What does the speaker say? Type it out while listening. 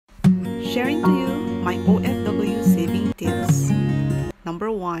Sharing to you my OFW saving tips.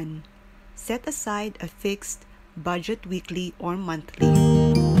 Number 1. Set aside a fixed budget weekly or monthly.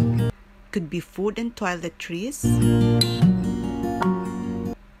 Could be food and toiletries,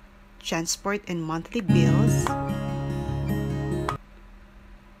 transport and monthly bills.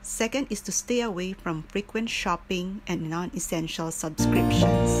 Second is to stay away from frequent shopping and non-essential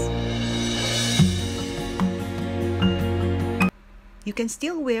subscriptions. You can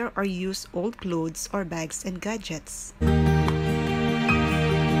still wear or use old clothes or bags and gadgets.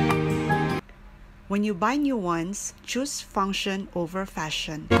 When you buy new ones, choose function over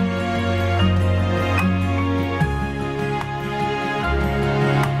fashion.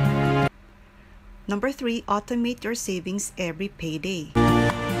 Number 3, automate your savings every payday.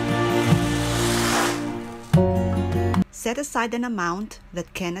 Set aside an amount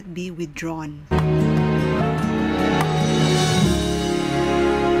that cannot be withdrawn.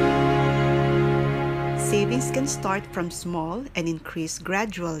 Savings can start from small and increase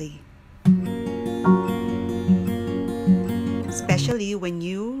gradually, especially when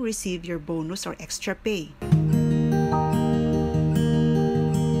you receive your bonus or extra pay.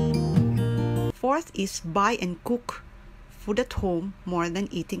 Fourth is buy and cook food at home more than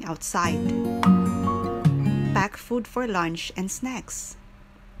eating outside. Pack food for lunch and snacks.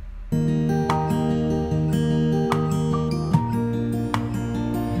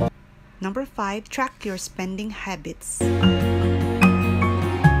 Number 5, track your spending habits.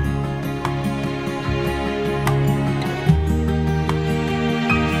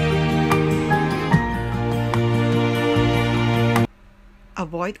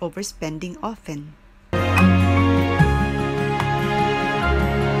 Avoid overspending often.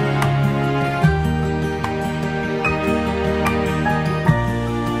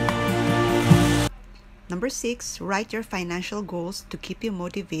 Number 6, write your financial goals to keep you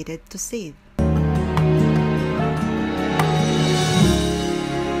motivated to save.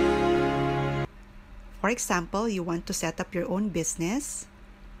 For example, you want to set up your own business,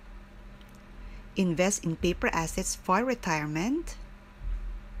 invest in paper assets for retirement,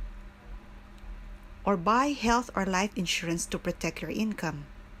 or buy health or life insurance to protect your income.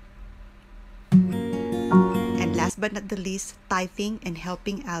 And last but not the least, tithing and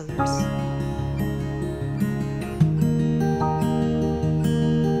helping others.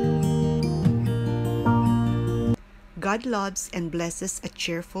 God loves and blesses a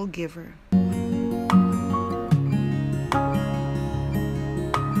cheerful giver.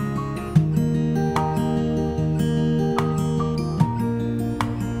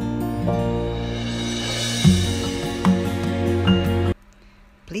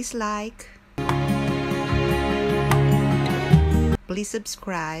 Please like, please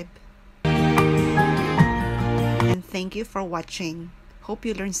subscribe, and thank you for watching. Hope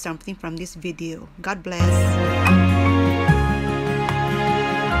you learned something from this video. God bless.